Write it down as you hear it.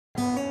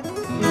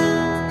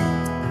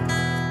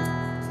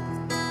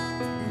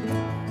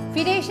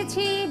ফিরে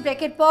এসেছি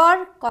ব্রেকের পর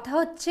কথা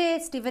হচ্ছে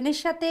স্টিভেনের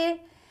সাথে।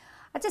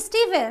 আচ্ছা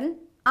স্টিভেন,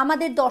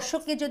 আমাদের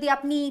দর্শককে যদি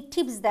আপনি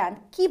টিপস দেন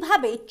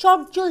কিভাবে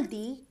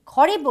চটজলদি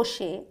ঘরে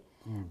বসে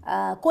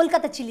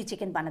কলকাতা চিলি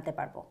চিকেন বানাতে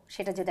পারবো,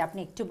 সেটা যদি আপনি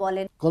একটু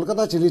বলেন।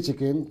 Kolkata chili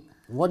chicken,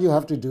 what you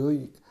have to do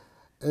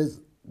is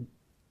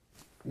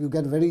you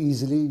get very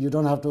easily, you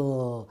don't have to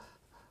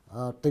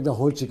take the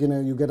whole chicken,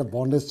 you get a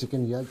boneless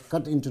chicken here,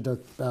 cut into the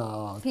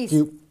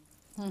cube,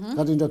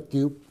 cut into a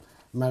cube,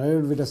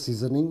 marinate with a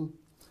seasoning,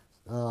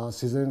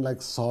 seasoning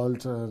like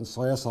salt and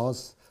soya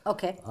sauce,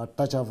 Okay. a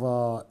touch of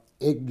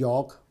egg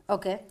yolk,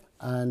 Okay.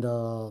 and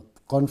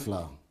corn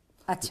flour.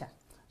 আচ্ছা,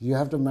 You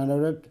have to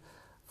marinate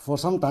for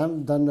some time,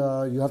 then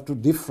you have to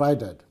deep fry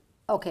that.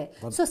 Okay.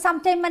 So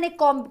sometime মানে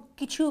কম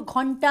কিছু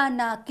ঘন্টা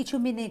না কিছু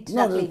minute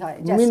রাখলেই হয়?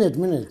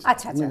 Minute.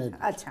 আচ্ছা আচ্ছা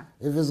আচ্ছা।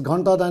 If it's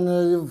ghanta, then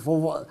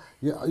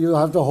you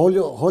have to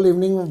whole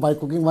evening by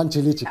cooking one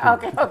chili chicken.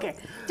 Okay.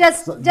 Just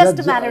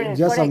to marinate.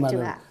 Just a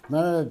correct.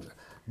 marinate.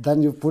 Then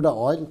you put the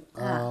oil.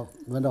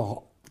 When the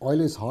oil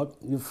is hot,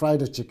 you fry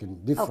the chicken,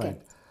 deep fried.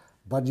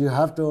 But you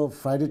have to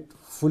fry it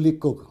fully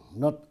cooked,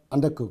 not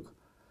undercooked,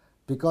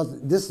 because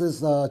this is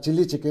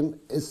chili chicken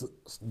is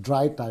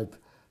dry type.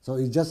 So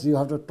it's just you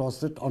have to toss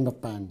it on the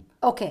pan.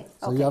 Okay.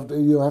 So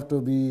you have to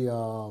be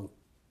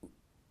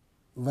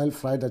well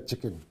fried the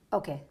chicken.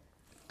 Okay.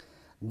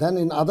 Then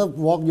in other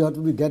wok you have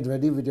to get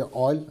ready with your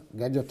oil,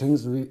 get your things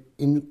with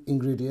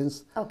ingredients.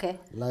 Okay.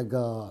 Like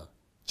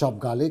chopped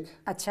garlic,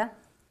 আচ্ছা।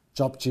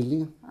 chopped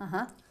chili,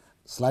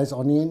 sliced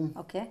onion,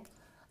 Okay.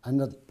 and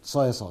the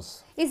soy sauce.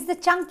 Is the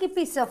chunky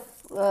piece of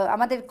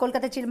আমাদের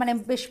Kolkata chilli মানে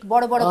বেশ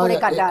বড় বড় করে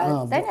কাটা,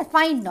 তাই না?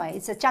 ফাইন নয়,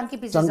 it's a chunky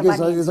pieces of Chunky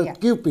onions. is a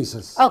cube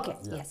pieces. Okay.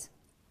 Yes.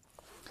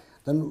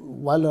 Then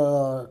while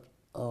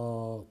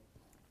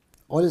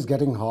oil is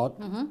getting hot,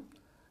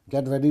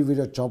 get ready with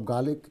your chopped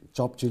garlic,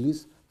 chopped chilies.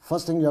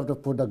 First thing you have to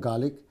put the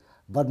garlic,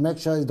 but make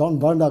sure you don't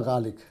burn the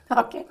garlic.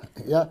 Okay.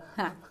 Yeah.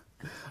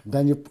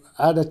 Then you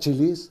add the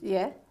chilies.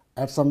 Yeah.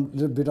 Add some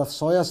little bit of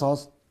soya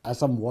sauce. Add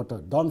some water.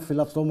 Don't fill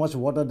up so much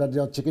water that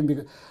your chicken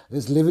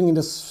is living in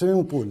the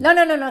swimming pool. No.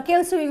 কেউ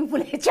swimming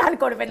পুলে চান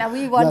করবে না.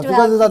 We want to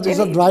because have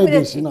it's a dry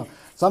dish, you know.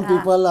 Some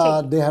people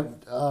they have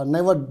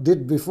never did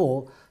before,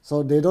 so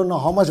they don't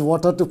know how much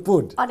water to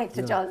put.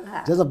 অনেকটা জল,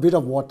 হ্যাঁ। Just a bit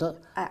of water,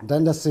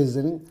 then the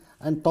seasoning,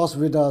 and toss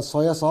with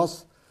soya sauce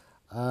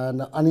and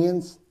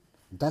onions.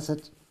 That's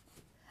it.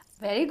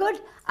 Very good.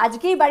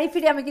 আজকেই বাড়ি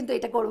ফিরে আমি কিন্তু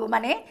এটা করব,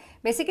 মানে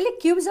basically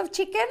cubes of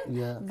chicken,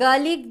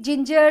 garlic,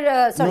 ginger,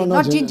 sorry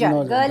not ginger,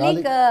 garlic,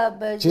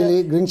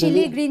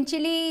 chilli, green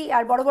chilli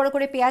আর বড় বড়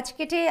করে পেঁয়াজ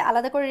কেটে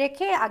আলাদা করে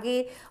রেখে আগে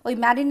ওই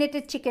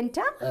ম্যারিনেটেড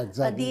চিকেনটা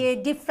দিয়ে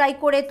ডিপ ফ্রাই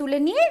করে তুলে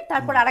নিয়ে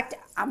তারপর আরেকটা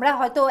আমরা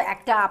হয়তো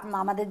একটা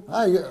আমাদের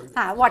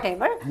হোয়াট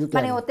এভার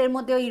মানে ওদের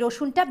মধ্যে ওই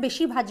রসুনটা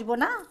বেশি ভাজবো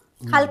না,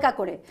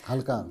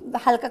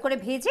 হালকা করে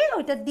ভেজে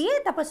ওইটা দিয়ে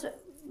তারপর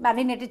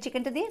ম্যারিনেটেড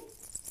চিকেনটা দিয়ে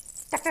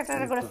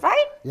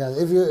Yeah,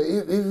 if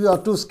you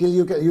are too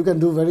skilled, you can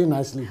do very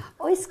nicely.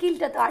 ওই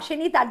স্কিলটা তো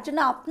আসেনি, তার জন্য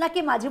আপনাকে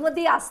মাঝে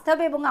মধ্যেই আসতে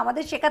হবে এবং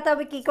আমাদের শেখাতে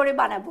হবে কি করে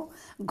বানাবো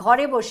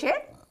ঘরে বসে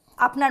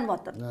আপনার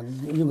মতন।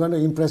 You're going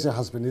to impress your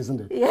husband, isn't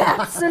it?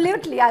 Yeah,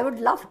 absolutely. I would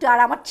love to. আর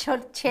আমার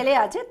ছেলে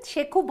আছে,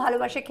 সে খুব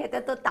ভালোবাসে খেতে,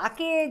 তো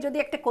তাকে যদি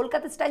একটা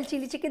কলকাতা স্টাইল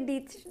চিলি চিকেন দিই,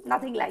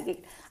 nothing like it.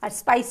 R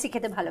spicy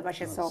খেতে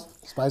ভালোবাসে, so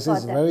spicy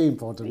is very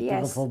important.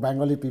 For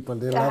Bengali people,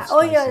 they love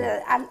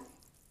spicy.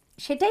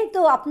 সেটাই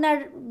তো আপনার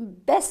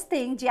বেস্ট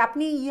থিং যে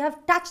আপনি you have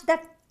touch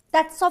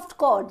that soft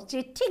cord, যে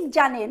ঠিক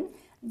জানেন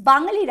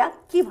বাঙালিরা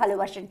কি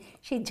ভালোবাসেন,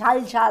 সেই ঝাল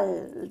ঝাল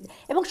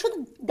এবং শুধু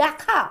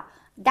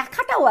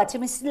দেখাটাও আছে,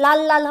 মিস লাল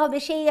লাল হবে,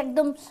 সেই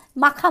একদম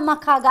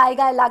মাখা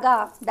গায়ে লাগা।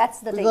 That's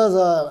the thing. Because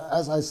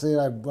as I say,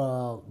 I'm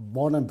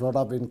born and brought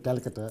up in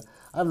Calcutta.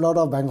 I have a lot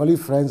of Bengali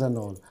friends and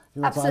all.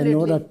 So I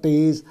know the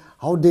taste,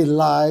 how they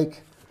like.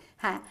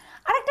 হ্যাঁ,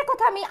 আরেকটা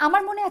কথা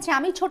আমার মনে আছে,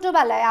 আমি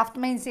ছোটবেলায়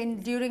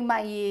during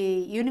my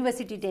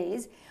university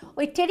days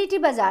ওই treaty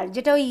বাজার,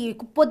 যেটা ওই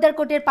পোদ্দার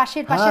কোটের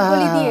পাশের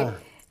গলি দিয়ে,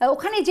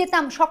 ওখানে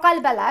যেতাম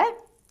সকালবেলায়,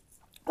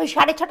 ওই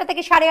 6:30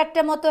 থেকে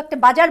 8:30টার মতো একটা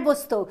বাজার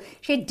বসতো,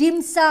 সেই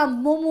ডিমসাম,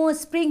 মোমো,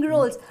 স্প্রিং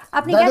রোলস।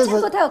 আপনি গেছেন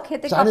কোথাও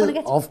খেতে?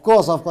 Of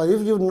course.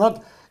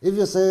 If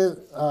you say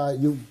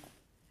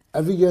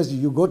every year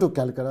you go to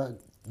Calcutta,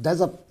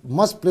 there's a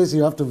must place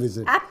you have to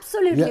visit.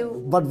 Absolutely.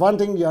 But one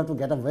thing, you have to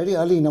get up very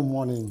early in the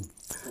morning.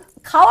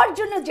 খাওয়ার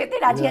জন্য যেতে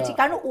রাজি আছি,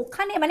 কারণ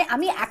ওখানে মানে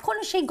আমি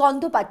এখনো সেই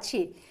গন্ধ পাচ্ছি,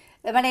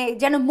 মানে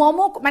যেন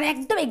মোমো, মানে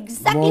একদম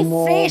এক্স্যাক্টলি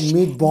ফ্রেশ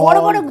বড়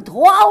বড়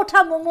ধোয়া ওঠা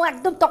মোমো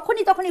একদম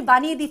তখনই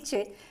বানিয়ে দিচ্ছে।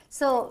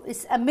 So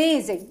it's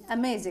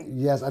amazing.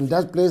 Yes, and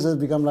that place has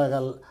become like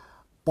a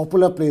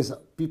popular place.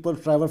 People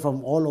travel from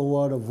all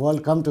over the world,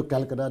 come to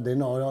Calcutta. They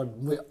know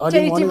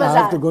early morning I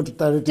have to go to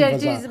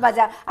Cherity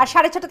Bazaar. আর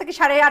 6:30 থেকে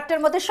 8:30টার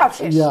মধ্যে সব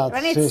শেষ,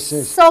 মানে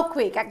so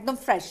quick, একদম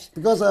fresh.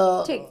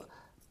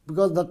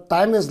 Because the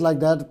time is like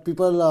that,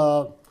 people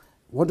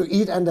want to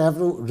eat and they have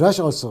to rush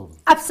also.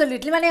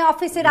 Absolutely, মানে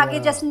অফিসের আগে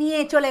just নিয়ে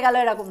চলে গেল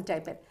এরকম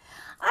টাইপের।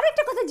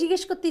 আরেকটা কথা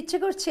জিজ্ঞেস করতে ইচ্ছে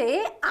করছে,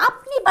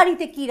 আপনি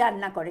বাড়িতে কি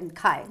রান্না করেন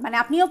খায়, মানে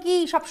আপনিও কি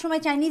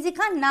সবসময় চাইনিজই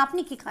খান না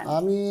আপনি কি খান?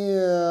 আমি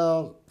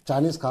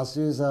Chinese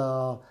Khasi,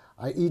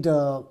 I eat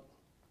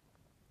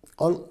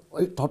all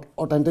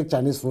authentic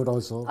Chinese food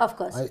also. Of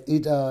course. I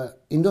eat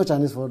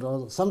Indo-Chinese food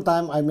also.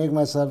 Sometimes I make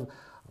myself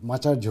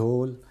matcha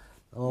jhol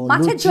or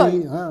মাছের luchi. ঝোল?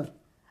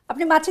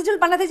 আপনি মাছের ঝোল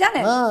বানাতে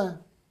জানেন?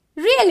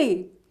 রিয়েলি?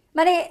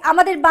 মানে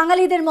আমাদের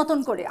বাঙালিদের মতন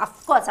করে?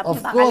 অফকোর্স আপনি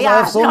বাঙালি, I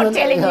am not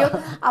telling you,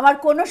 আমার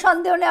কোনো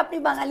সন্দেহ নেই আপনি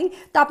বাঙালি।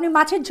 তো আপনি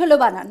মাছের ঝোলও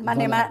বানান,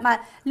 মানে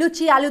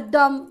লুচি, আলুর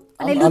দম,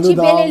 মানে লুচি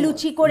বেলে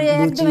লুচি করে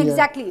একদম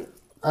exactly.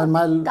 And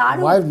my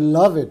wife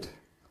love it.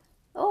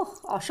 ওহ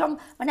অসম,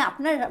 মানে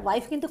আপনার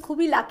ওয়াইফ কিন্তু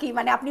খুবই লাকি,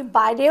 মানে আপনি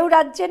বাইরেও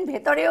রাঁধছেন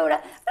ভেতরেও,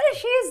 মানে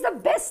শি ইজ দ্য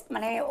বেস্ট,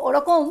 মানে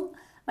ওরকম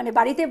মানে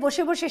বাড়িতে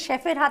বসে বসে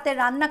শেফের হাতে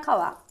রান্না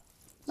খাওয়া।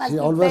 She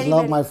always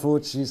love my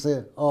food. She say,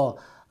 oh,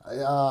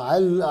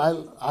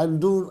 I'll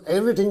do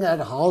everything at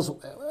house,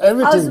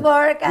 everything.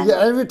 Housework and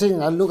yeah, everything.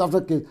 I'll look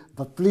after kids.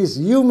 But please,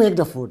 you make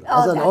the food. I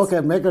said,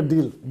 okay, make a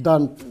deal.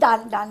 Done.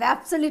 Done.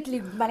 Absolutely.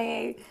 মানে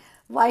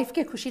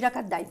ওয়াইফকে খুশি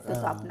রাখার দায়িত্ব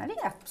তো আপনারই,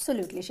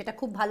 absolutely, সেটা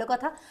খুব ভালো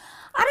কথা।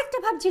 আরেকটা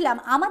ভাবছিলাম,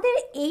 আমাদের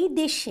এই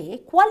দেশে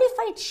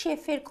কোয়ালিফাইড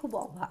শেফের খুব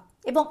অভাব,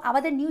 এবং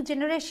আমাদের নিউ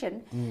জেনারেশন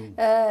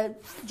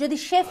যদি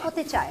শেফ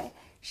হতে চায়,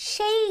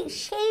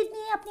 সেই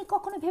নিয়ে আপনি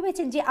কখনো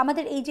ভেবেছেন যে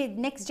আমাদের এই যে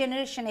নেক্সট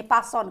জেনারেশনে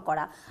পাস অন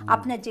করা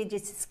আপনার যে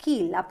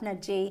স্কিল, আপনার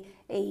যে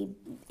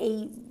এই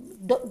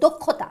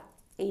দক্ষতা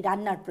এই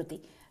রান্নার প্রতি,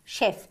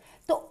 শেফ,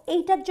 তো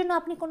এইটার জন্য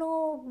আপনি কোনো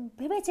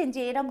ভেবেছেন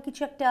যে এরকম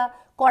কিছু একটা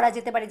করা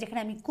যেতে পারে যেখানে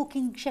আমি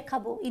কুকিং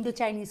শেখাবো, Indo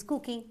Chinese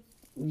cooking?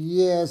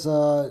 Yes,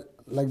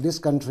 like this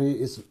country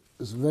is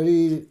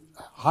very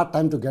hard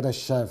time to get a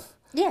chef.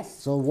 Yes.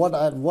 So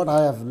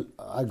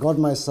I got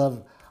myself,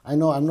 I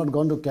know I'm not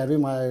going to carry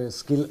my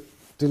skill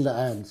till the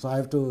end, so I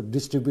have to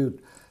distribute.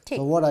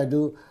 So what I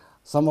do,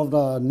 some of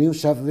the new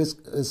chef is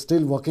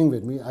still working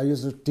with me. I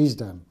used to teach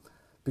them,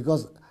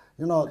 because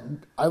you know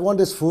I want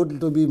this food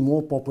to be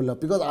more popular,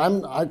 because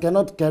I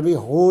cannot carry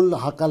whole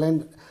Hakaland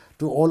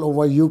to all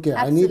over UK.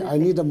 Absolutely. I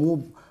need a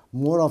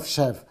more of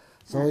chef.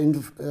 So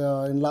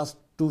in last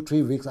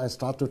 2-3 weeks I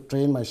start to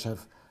train my chef.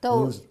 So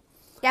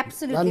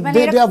absolutely, and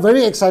they are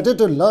very excited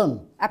to learn.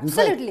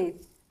 Absolutely.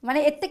 মানে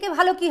এর থেকে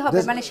ভালো কি হবে,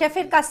 মানে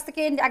শেফের কাছ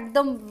থেকে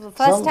একদম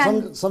first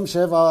hand. Some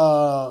chef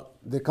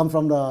they come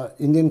from the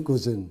Indian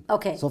cuisine.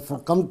 Okay. So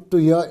come to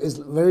here is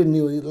very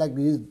new. Like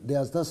they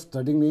are just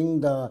studying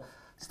the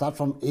start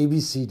from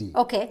ABCD.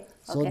 Okay.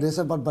 So they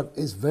say, but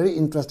it's very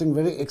interesting,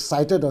 very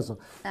excited also,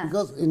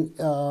 because in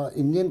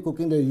Indian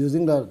cooking they're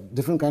using the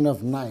different kind of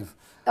knife.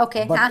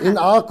 Okay. But in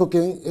our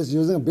cooking is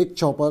using a big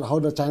chopper, how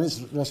the Chinese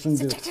restaurant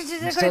do.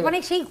 মানে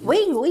সেই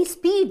ওই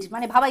speed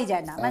মানে ভাবাই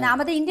যায় না, মানে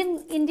আমাদের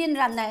Indian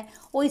রান্নায়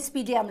ওই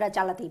স্পিডে আমরা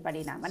চালাতেই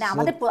পারি না। মানে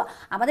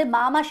আমাদের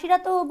মা মাসিরা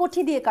তো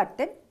বটি দিয়ে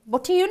কাটতেন,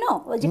 বটি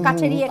ওই যে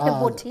কাঠেরই একটা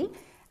বটি।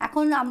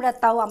 এখন আমরা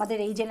তাও আমাদের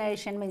এই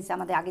জেনারেশন মিনস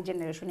আমাদের আগের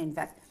জেনারেশন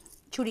ইনফ্যাক্ট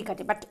ছুরি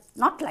কাটে, but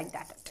not like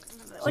that.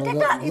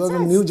 So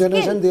the new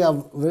generation, they are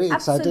very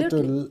excited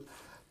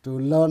to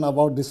learn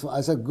about this.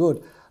 I said, good.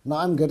 Now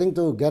I'm getting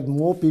to get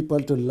more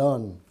people to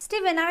learn.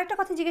 Steven, আর একটা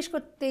কথা জিজ্ঞেস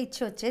করতে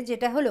ইচ্ছে হচ্ছে,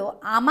 যেটা হলো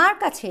আমার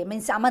কাছে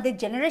মিনস আমাদের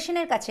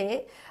জেনারেশনের কাছে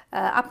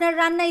আপনার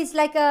রান্না is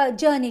like a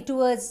journey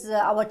towards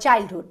hour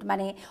childhood.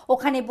 মানে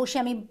ওখানে বসে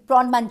আমি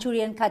প্রন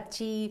মাঞ্চুরিয়ান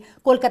খাচ্ছি,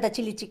 Kolkata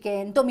chilli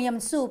chicken, tom yum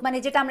soup, মানে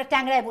যেটা আমরা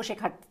ট্যাংরায় বসে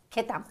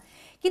খেতাম।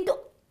 কিন্তু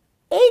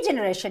এই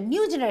জেনারেশন,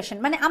 নিউ জেনারেশন,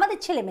 মানে আমাদের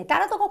ছেলে মেয়ে,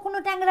 তারা তো কখনো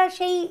ট্যাংরার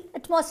সেই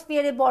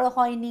অ্যাটমসফিয়ারে বড়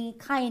হয়নি,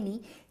 খায়নি।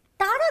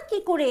 তারা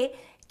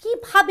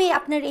কিভাবে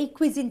আপনার এই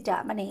কুইজিনটা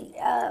মানে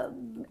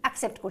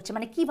অ্যাকসেপ্ট করছে,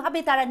 মানে কিভাবে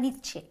তারা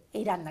নিচ্ছে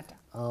এই রান্নাটা?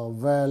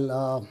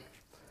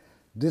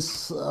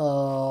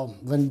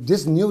 When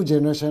this new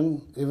generation,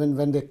 even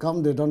when they come,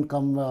 they don't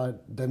come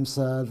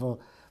themselves, or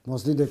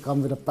mostly they come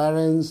with the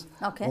parents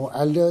or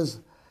elders.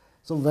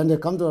 So when they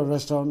come to a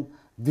restaurant,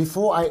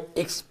 before I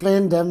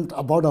explain them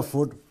about the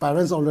food,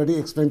 parents already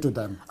explain to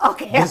them.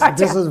 Okay.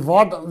 This is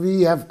what we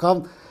have come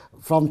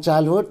from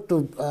childhood to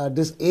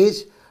this age.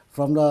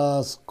 From the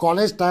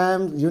college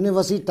time,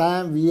 university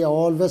time, we are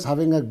always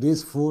having this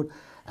food,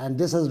 and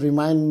this has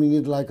remind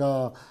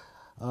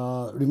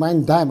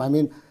them. I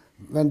mean,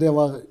 when they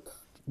were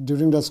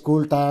during the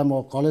school time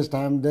or college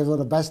time, they were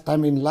the best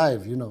time in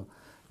life.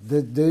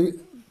 They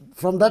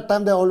from that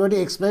time they already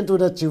explained to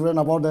the children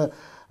about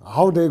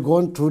how they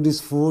going through this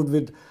food,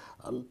 with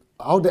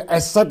how they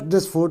accept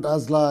this food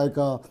as like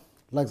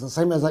the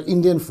same as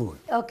Indian food.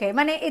 Okay,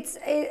 মানে it's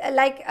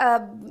like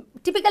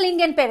typical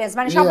Indian parents,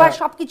 মানে সবার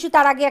সবকিছু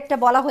তার আগে একটা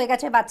বলা হয়ে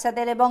গেছে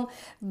বাচ্চাদের, এবং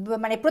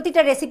মানে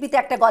প্রতিটা রেসিপিতে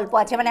একটা গল্প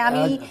আছে, মানে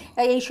আমি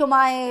এই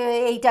সময়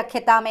এইটা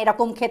খেতাম,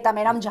 এরকম খেতাম,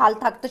 এরকম ঝাল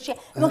থাকতো,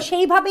 এবং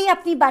সেইভাবেই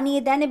আপনি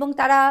বানিয়ে দেন, এবং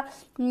তারা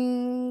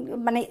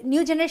মানে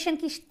নিউ জেনারেশন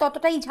কি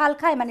ততটাই ঝাল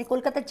খায়, মানে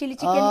কলকাতার chilli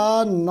chicken?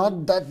 Not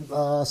that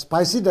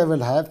spicy they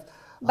will have,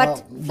 but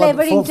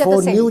flavoring for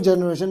new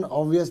generation,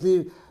 obviously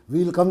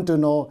we'll come to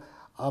know,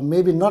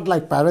 maybe not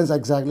like parents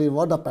exactly,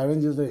 what the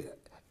parents usually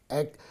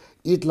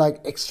eat like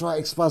extra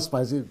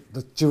spicy,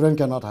 the children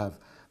cannot have.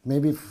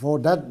 Maybe for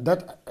that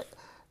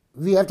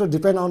we have to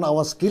depend on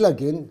our skill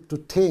again to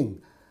think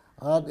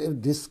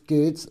if these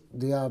kids,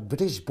 they are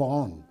British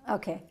born.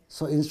 Okay.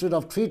 So instead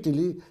of 3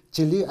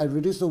 chili, I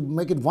reduce to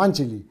make it 1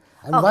 chili.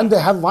 And when they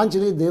have 1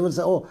 chili, they will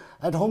say, oh,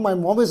 at home my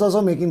mom is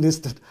also making this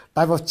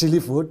type of chili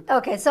food.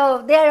 Okay, so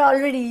they are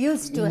already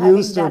used to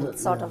having that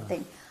sort of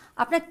thing.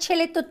 আপনার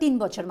ছেলে তো 3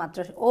 বছর মাত্র,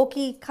 ও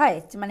কি খায়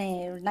মানে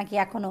নাকি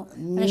এখনো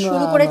মানে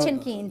শুরু করেছেন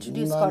কি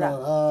ইন্ট্রোডিউস করা?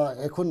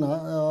 এখন না,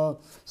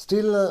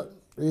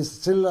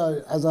 still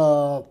as a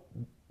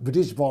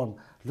British born,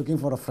 looking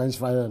for a French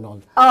fry and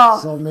all.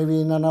 So maybe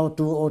in another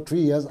 2 or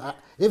 3 years,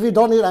 if he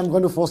don't eat, I'm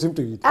going to force him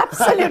to eat.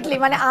 Absolutely.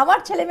 মানে আমার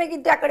ছেলে মেয়ে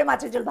কিন্তু একবারে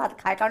মাছের ঝোল ভাত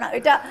খায়, কারণ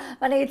এটা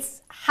মানে ইটস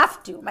হ্যাভ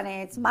টু, মানে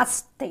ইটস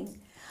মাস্ট থিং।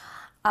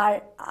 আর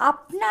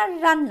আপনার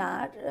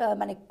রান্নার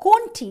মানে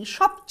কোনটি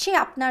সবচেয়ে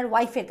আপনার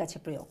ওয়াইফের কাছে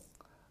প্রিয়?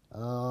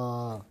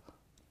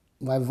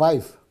 My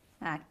wife.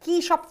 হ্যাঁ, কি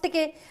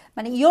সবথেকে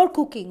মানে your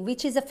cooking,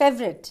 which is a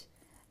favorite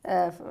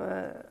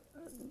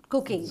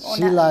cooking?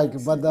 She like,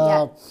 but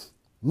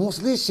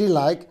mostly she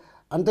like,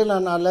 until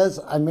and unless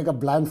I make a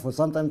bland food.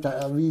 Sometimes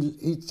we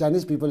eat,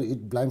 Chinese people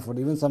eat bland food.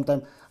 Even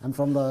sometimes I'm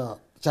from the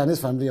Chinese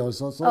family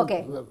also. So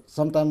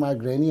sometimes my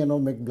granny and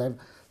all make bland.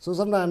 So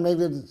sometimes I make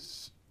it,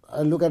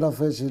 I look at her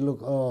face, she look,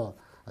 oh,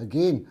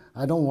 again,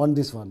 I don't want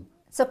this one.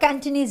 So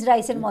Cantonese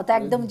rice and mota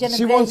ekdom jeno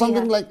she wants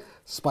something like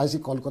spicy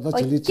Kolkata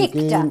chili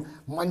chicken,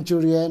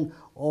 Manchurian,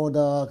 or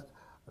the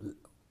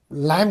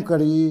lime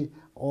curry,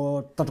 or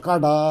tatka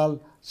dal.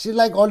 She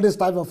like all this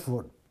type of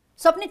food.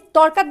 So আপনি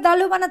তরকার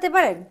ডালও বানাতে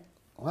পারেন?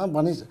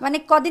 মানে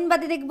কদিন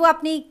বাদে দেখবো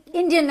আপনি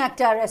Indian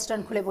একটা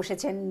রেস্টুরেন্ট খুলে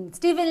বসেছেন,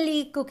 স্টিভেনলি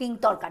কুকিং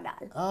তরকা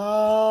ডাল।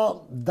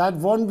 That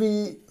won't be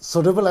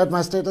suitable at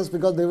my status,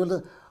 because they will,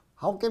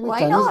 how can we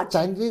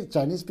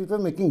Chinese people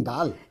making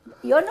dal?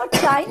 You're not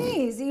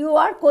Chinese, you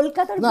are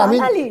Kolkata Bangali.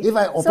 No, I mean, if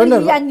I open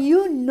and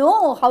you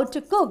know how to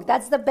cook,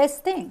 that's the best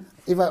thing.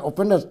 If I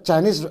open a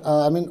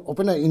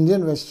open an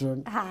Indian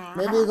restaurant,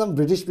 maybe some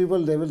British people,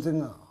 they will think,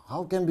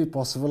 how can be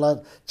possible?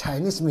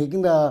 Chinese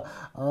making the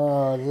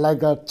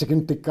like a chicken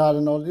tikka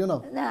and all, you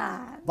know.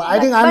 But I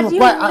think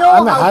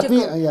I'm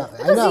happy.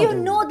 Because you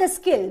know the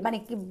skill. মানে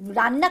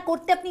রান্না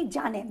করতে আপনি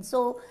জানেন, so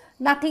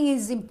nothing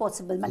is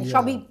impossible. মানে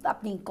সবই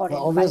আপনি করেন।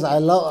 Obviously,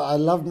 I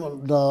love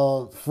the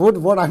food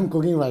what I'm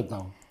cooking right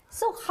now.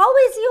 So how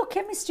is your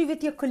chemistry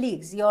with your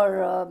colleagues? Your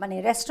মানে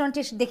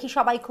রেস্টুরেন্টে দেখি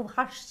সবাই খুব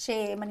হাসছে,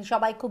 মানে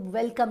সবাই খুব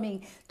ওয়েলকামিং।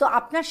 তো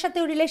আপনার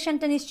সাথেও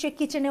রিলেশনটা নিশ্চয়ই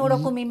কিচেনে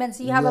ওরকমই, means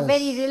you have a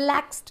very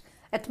relaxed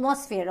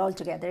atmosphere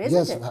altogether,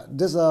 isn't it?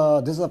 Yes,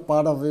 this is a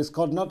part of it. It's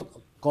called not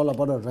called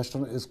about a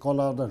restaurant. It's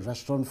called the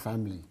restaurant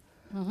family.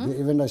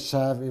 Even the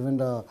chef, even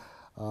the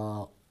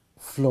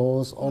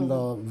floors, all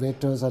the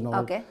waiters and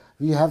all. Okay.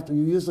 We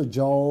use to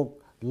joke,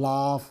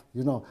 laugh,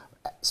 you know,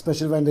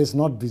 especially when it's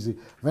not busy.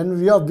 When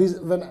we are busy,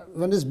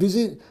 when it's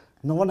busy,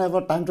 no one have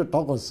a time to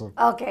talk also.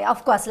 Okay, of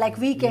course, like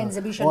weekends,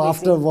 we should or be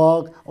after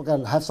work, okay,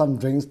 I'll have some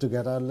drinks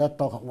together. Let's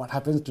talk what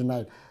happens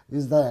tonight.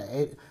 Is the,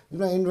 you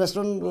know, in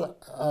restaurant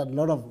a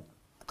lot of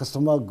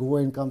customer go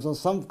and come. So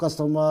some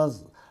customers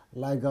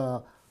like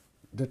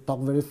they talk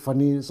very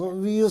funny. So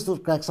we used to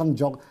crack some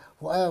joke.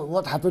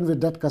 What happened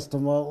with that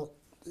customer?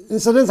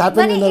 Incidents happen.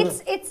 মানে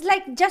it's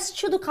like just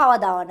শুধু খাওয়া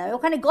দাওয়া না,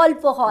 ওখানে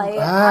গল্প হয়,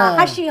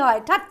 হাসি হয়,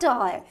 ঠাট্টা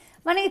হয়,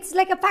 মানে it's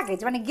like a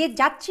package. মানে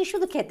যাচ্ছি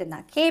শুধু খেতে না,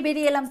 খেয়ে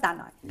বেরিয়ে এলাম তা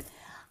নয়।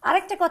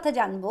 আরেকটা কথা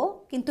জানবো,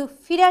 কিন্তু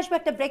ফিরে আসবো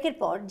একটা ব্রেকের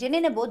পর, জেনে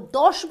নেব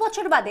 10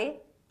 বছর বাদে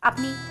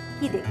আপনি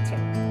কি দেখছেন।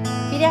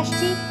 ফিরে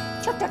আসছি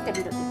ছোট্ট একটা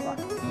বিরতি।